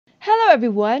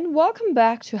everyone, welcome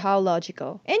back to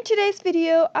HowLogical. In today's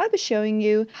video, I'll be showing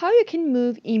you how you can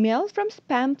move email from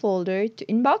spam folder to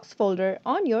inbox folder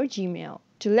on your Gmail.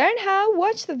 To learn how,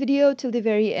 watch the video till the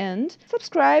very end,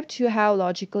 subscribe to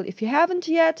HowLogical if you haven't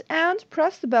yet, and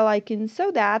press the bell icon so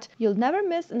that you'll never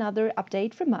miss another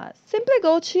update from us. Simply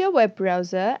go to your web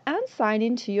browser and sign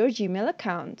in to your Gmail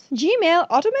account. Gmail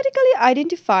automatically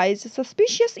identifies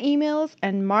suspicious emails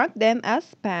and mark them as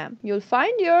spam. You'll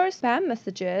find your spam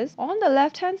messages on the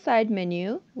left-hand side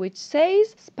menu which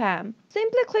says spam.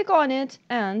 Simply click on it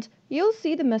and you'll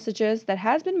see the messages that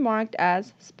has been marked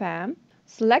as spam.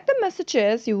 Select the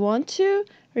messages you want to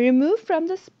remove from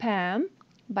the spam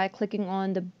by clicking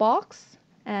on the box,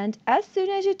 and as soon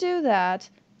as you do that,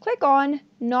 click on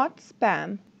Not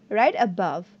Spam right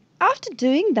above. After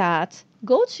doing that,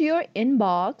 go to your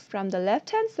inbox from the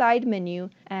left-hand side menu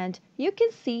and you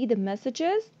can see the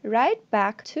messages right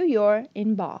back to your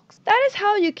inbox. That is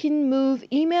how you can move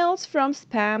emails from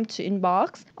spam to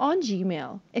inbox on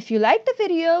Gmail. If you like the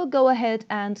video, go ahead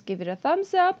and give it a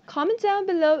thumbs up. Comment down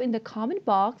below in the comment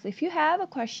box if you have a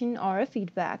question or a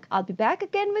feedback. I'll be back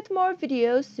again with more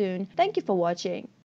videos soon. Thank you for watching.